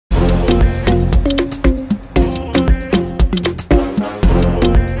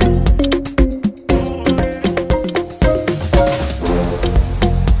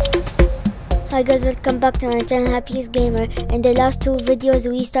Hi guys, welcome back to my channel Happiest Gamer. In the last two videos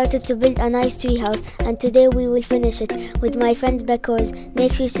we started to build a nice treehouse, and today we will finish it with my friend Beckers.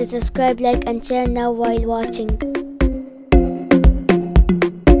 Make sure to subscribe, like and share now while watching.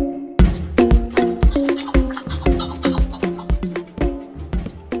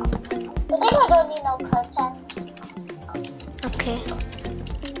 Okay.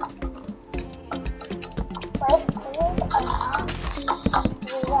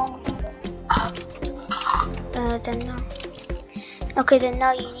 Then now. Okay, then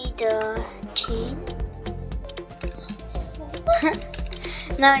now you need a chain.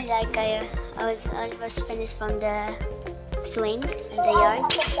 Now, like I was almost finished from the swing in the yard.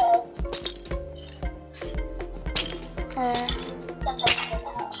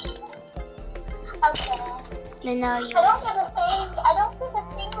 Okay. Then now you. I don't see the thing. I don't see the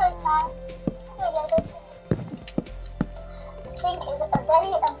thing like that. The thing is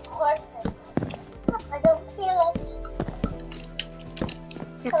very important. I don't feel it.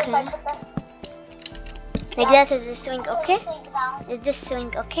 Okay. Like that is the swing, okay? Is this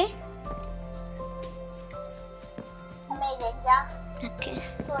swing okay? Amazing, yeah. Okay.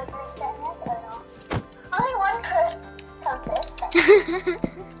 Do I reset it or no? Only one person can sit.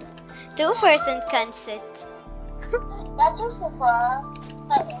 2% can sit. That's two people.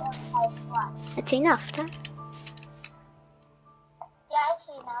 But one. That's enough, huh? Yeah,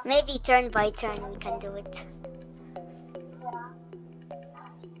 actually now. Maybe turn by turn we can do it. Yeah.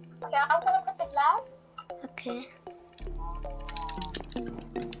 Okay, I'm gonna put the glass. Okay.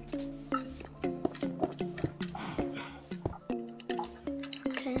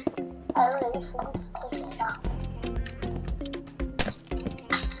 Okay. I really feel it now.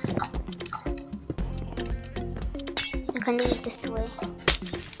 We can do it this way.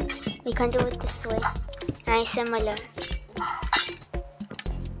 We can do it this way. Nice, similar.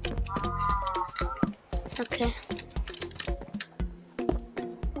 Okay.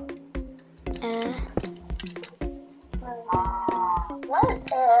 What is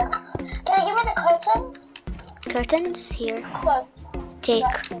this? Can you give me the curtains? Curtains here. Curtains.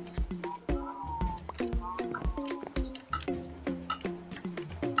 Take.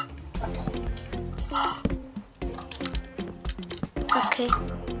 Okay.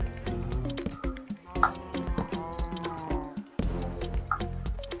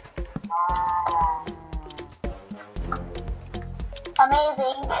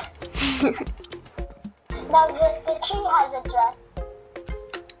 Amazing. Now the tree has a dress.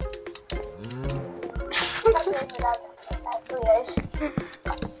 That's weird.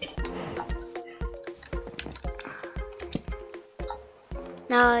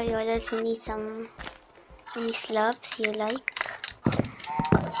 Now you also need any slabs you like.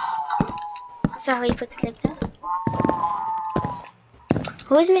 So how you put it like that?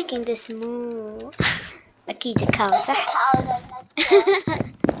 Who's making this move? أكيد الكاو صح؟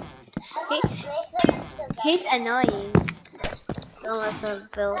 He's annoying. Don't let us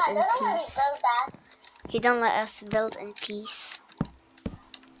build in peace. He don't let us build in peace.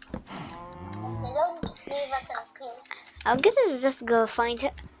 They don't leave us in peace. I guess let's just go find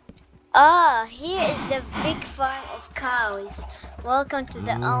it. Ah, here is the big farm of cows. Welcome to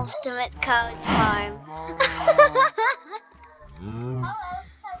the ultimate cows farm.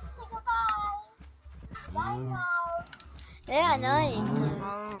 They're annoying too.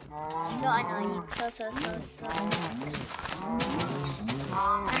 So annoying. So.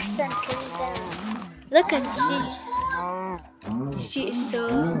 Ahsan Kalida. Look at she. She is so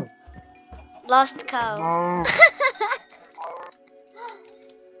lost cow.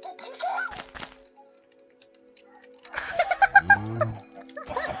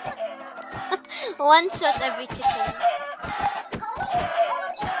 One shot every chicken.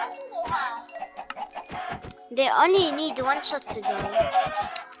 They only need one shot to die.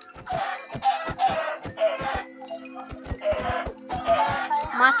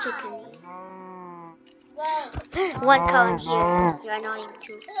 More chicken. One cow in here. You're annoying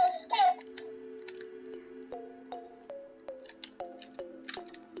too.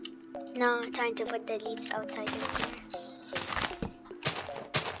 Now time to put the leaves outside in here.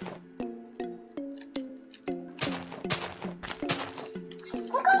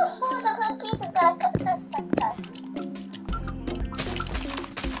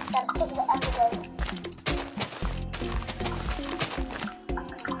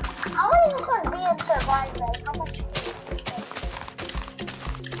 How would this one be in survival? How much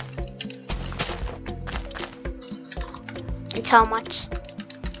It's how much?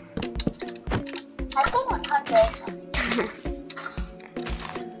 I think 100.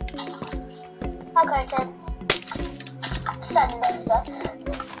 Okay, curtains. Sun knows us.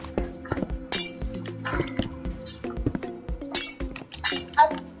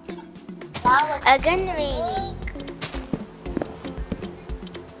 Now it's Again raining.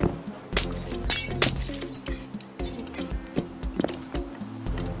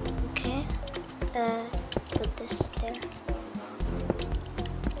 Okay. Put this there.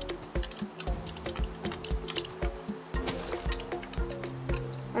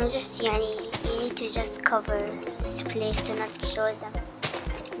 I'm just, yani, you need to just cover this place to not show them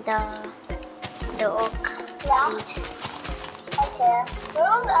the oak leaves. okay.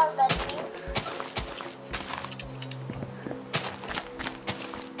 Those are the leaves.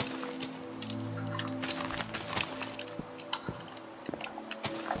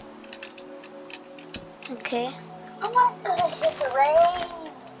 Okay. I'm not gonna hit the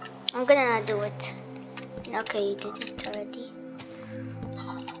rain. I'm gonna do it. Okay, you did it already.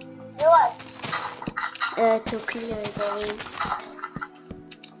 Do what? To clear the rain.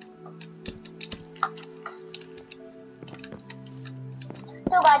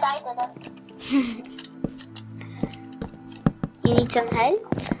 Too bad I didn't. You need some help?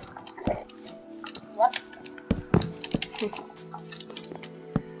 Yep.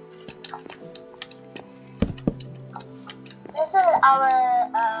 This is our,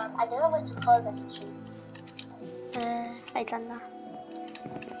 I don't know what to call this tree. I don't know.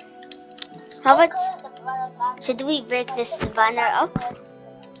 How about, Call it the banana. should we break this banner up?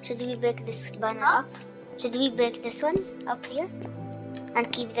 Should we break this banner up? Should we break this one up here?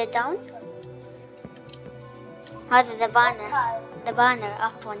 And keep that down? How the banner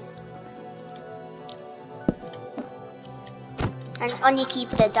up one. And only keep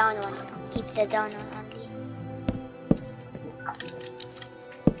the down one. Keep the down one only.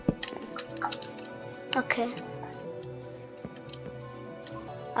 Okay.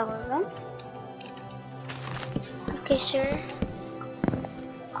 Our room? Okay, sure.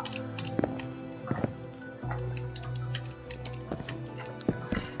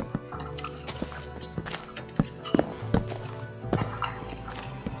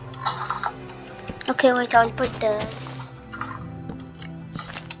 Okay, wait, I'll put this.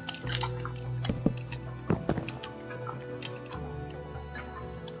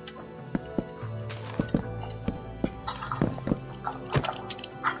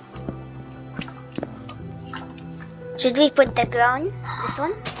 Should we put the ground? This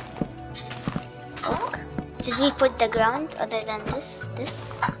one? Oak? Should we put the ground other than this?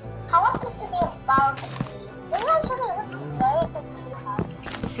 This? I want this to be a balcony. This actually looks very good to have.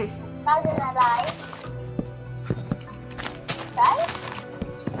 Not gonna lie. Right?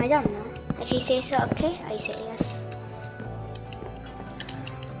 I don't know. If you say so, okay, I say yes.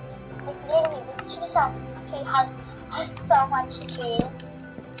 Like literally, this tree has so much trees.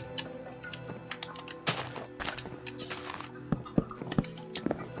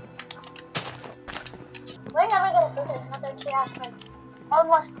 We're never gonna visit another tree house for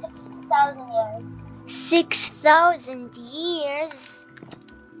almost 6,000 years. 6,000 years?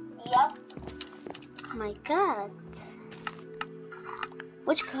 Yep. Oh my god.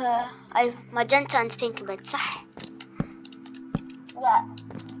 Which color? Magenta and pink bed, صح? Yeah.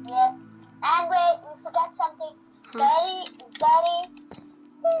 Yeah. And wait, we forgot something very important.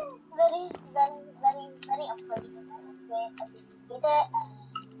 Wait, I just did it and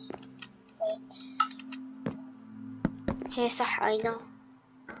wait. Hey, صح, I know.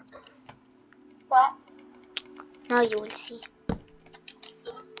 What? Now you will see.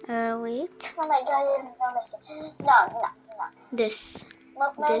 Wait. Oh my god, no. This.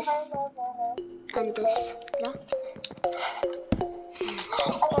 This. And this. No?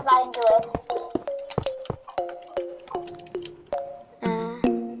 Okay, fine, do it.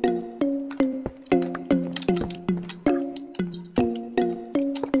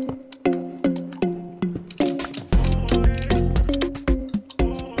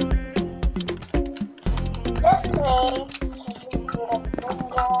 Just wait.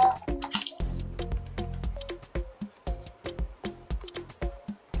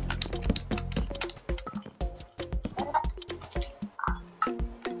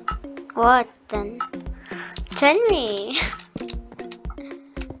 What then? Tell me.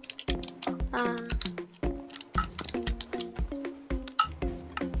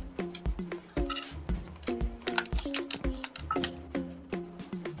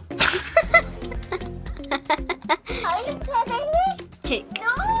 Are you kidding me? Tick.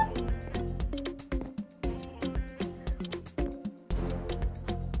 No.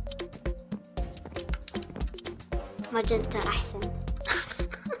 magenta أحسن.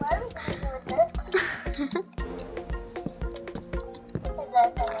 What are we gonna do with this?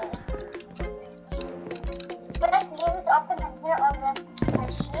 But leave it open and here on the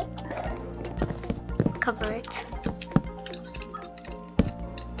sheet. Cover it.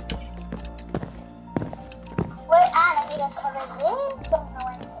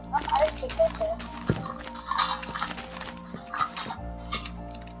 secret too.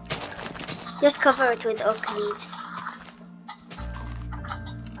 Just cover it with oak leaves.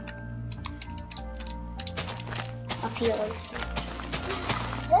 Up here also.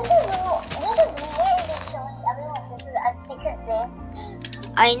 This is literally showing everyone this is our secret bit.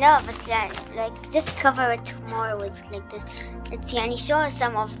 I know, but like just cover it more with like this. It's يعني show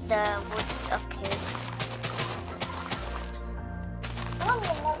some of the woods. Okay.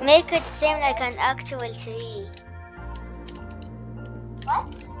 Make it seem like an actual tree.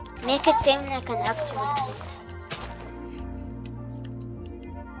 What? Make it seem like an actual tree.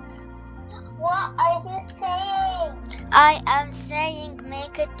 What are you saying? I am saying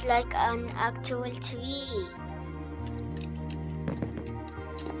make it like an actual tree.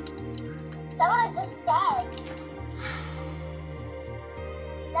 That's what I just said.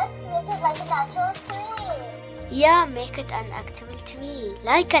 Let's make it like an actual tree. Yeah, make it an actual tree.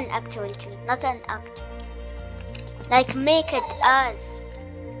 Like an actual tree, not an actual. Like make it as.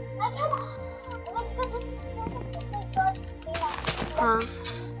 I can. Oh my god, this is perfect. Oh my god. Huh?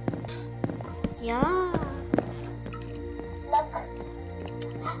 Yeah. Look.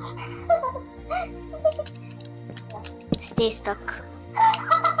 Stay stuck.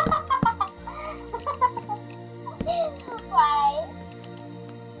 Why?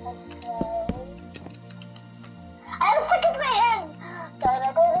 Okay. I'm stuck in my head.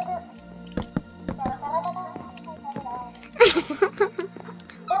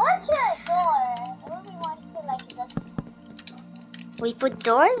 What's your door? What do we want to like this? We put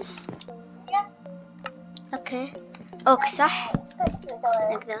doors? Yeah. Okay. Oak صح? Let's put the door.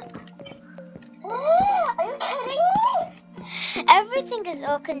 Like that. Are you kidding me? Everything is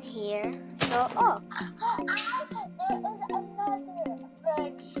oak in here. So oak. There is another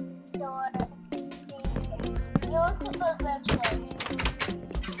birch door. Beautiful birch door.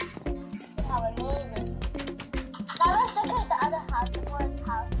 How amazing. Now let's decorate the other house, the fourth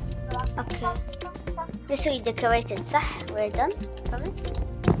house. Okay. This we decorated صح? We're done from it?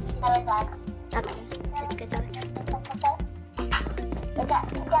 Now we're done. Okay. Just get out. We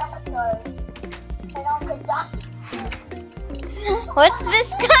gotta put doors. I don't put doors. What's this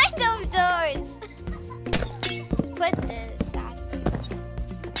kind of doors? Put this.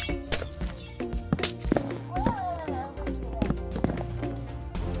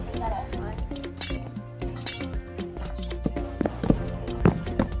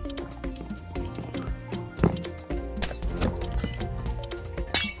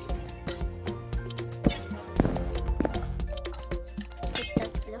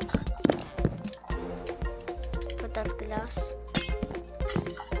 Glass.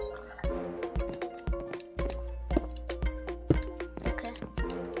 Okay.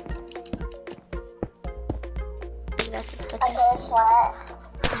 That is better. Okay, that's what.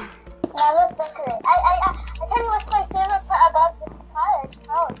 Now let's decorate. I tell you what's my favorite part about this cottage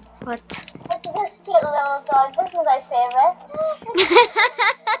house. What? It's this cute little dog. This is my favorite.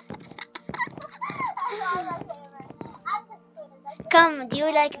 That's all my favorite. I'm just kidding. Come, do you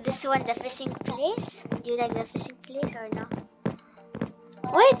like this one, the fishing place? Do you like the fishing place or no?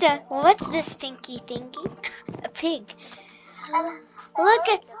 Wait, what's this pinky thingy? A pig. Look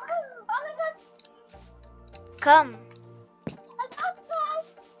at. Oh my gosh. Come.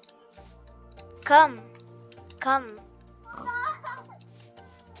 Come. Come.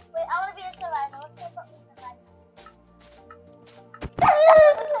 Wait, I want to be a survivor. What's going to put me in survivor?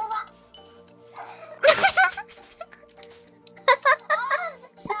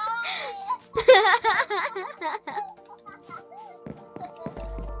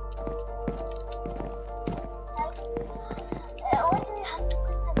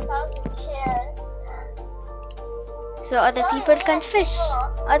 So other people can fish.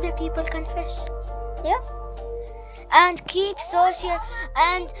 Other people can fish. Yeah. And keep social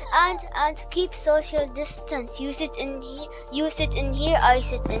and keep social distance. Use it in here. Use it in here. I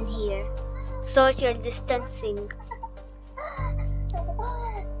sit in here. Social distancing.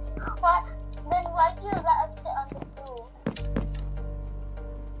 What? Then why do you let us sit on the stool?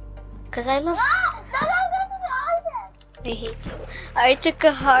 Cause I love. No, this is I hate you. I took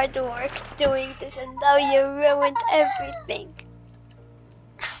a hard work doing this, and now you ruined everything.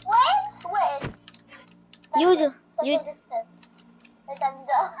 Wait. You do. You.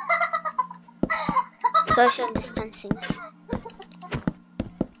 Social distancing.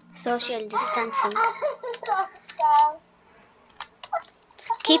 Social distancing.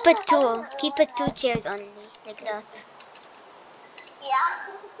 Keep it two. Keep it 2 chairs only, like that. Yeah.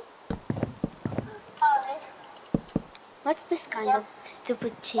 What's this kind of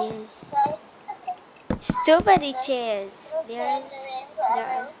stupid chairs? Stupid chairs. There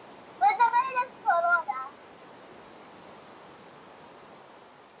are. But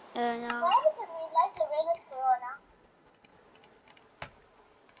No. Why is it we like the rain is Corona?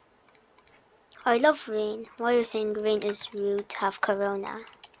 I love rain. Why are you saying rain is rude to have corona?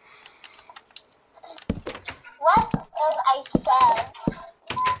 What if I said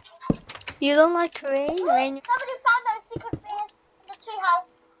You don't like rain? Rain? somebody found our secret base in the treehouse?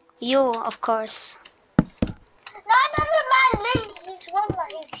 You, of course. No, another man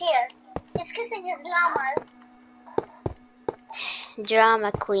literally, he's here. He's kissing his llamas.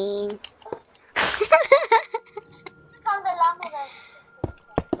 Drama queen. Found the llama.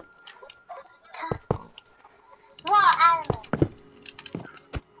 More animals.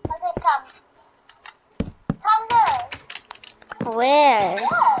 Okay, come. Come there. Where? Yes.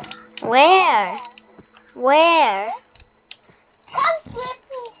 Where? Where? Come,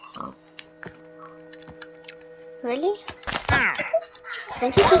 Sleepy. Really?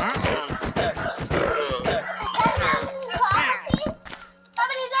 Can't you just...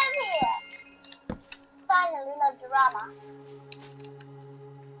 Somebody lives here. Finally, no drama.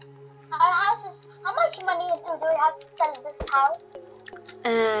 Our house is... How much money do we have to sell this house?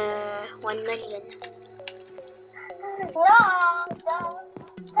 1 million. No.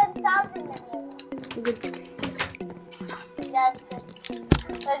 10,000 million. Good. That's good.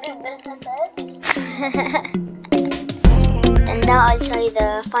 They're good businesses. And now I'll show you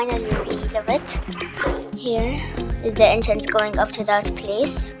the final reveal of it. Here is the entrance going up to that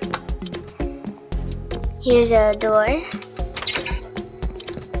place. Here's a door.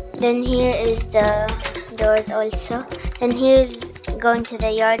 Then here is the doors also. Then here's going to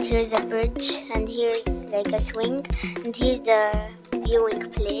the yard. Here's a bridge, and here's like a swing, and here's the viewing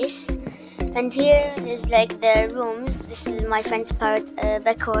place. And here is like the rooms. This is my friend's parrot,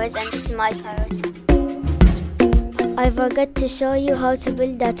 Becco's, and this is my parrot. I forgot to show you how to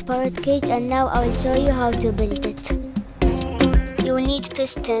build that parrot cage, and now I'll show you how to build it. You will need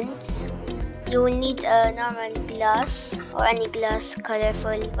pistons. You will need a normal glass or any glass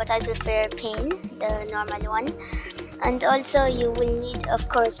colorful, but I prefer paint, the normal one. And also you will need, of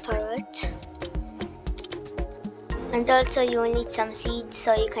course, parrot. And also you will need some seeds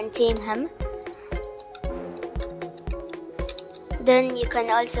so you can tame him. Then you can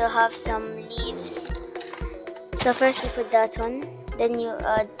also have some leaves. So first you put that one, then you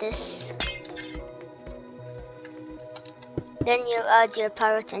add this. Then you add your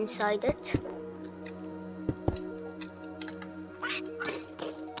parrot inside it.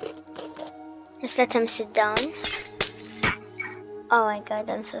 Just let him sit down. Oh my god,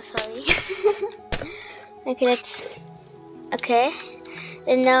 I'm so sorry. Okay,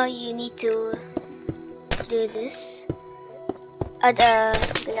 then now you need to do this. Add a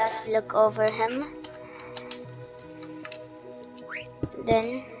glass block over him.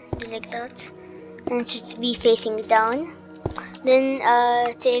 Then do like that. And it should be facing down. Then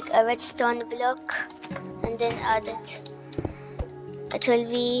take a redstone block and then add it. It will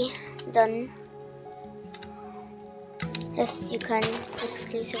be done. Yes, you can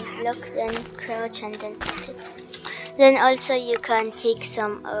place a block, then crouch and then put it. Then also you can take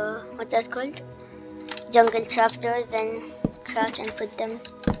some what's that called? Jungle trapdoors, then crouch and put them.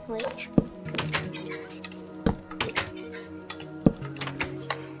 Wait.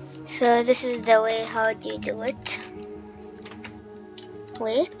 So this is the way how do you do it.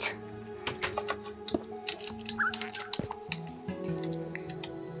 Wait.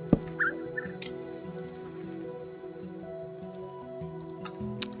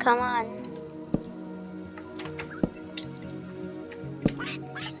 Come on.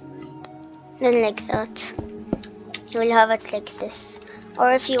 Then like that. You will have it like this.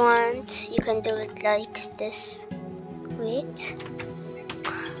 Or if you want, you can do it like this. Wait.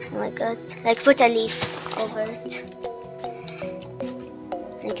 Oh my god. Like put a leaf over it.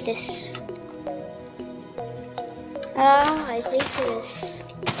 Like this. Ah, I hate this.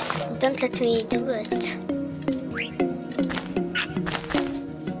 Don't let me do it.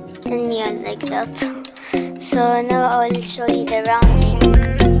 And yeah, like that. So now I'll show you the rounding.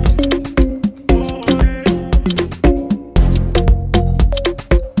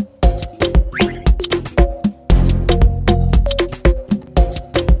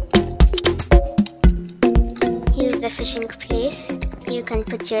 Here's the fishing place. You can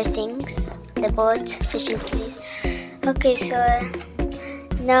put your things. The boat, fishing place. Okay, so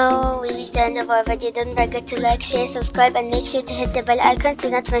now we reached the end of our video. Don't forget to like, share, subscribe, and make sure to hit the bell icon to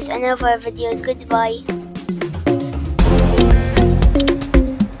not miss any of our videos. Goodbye.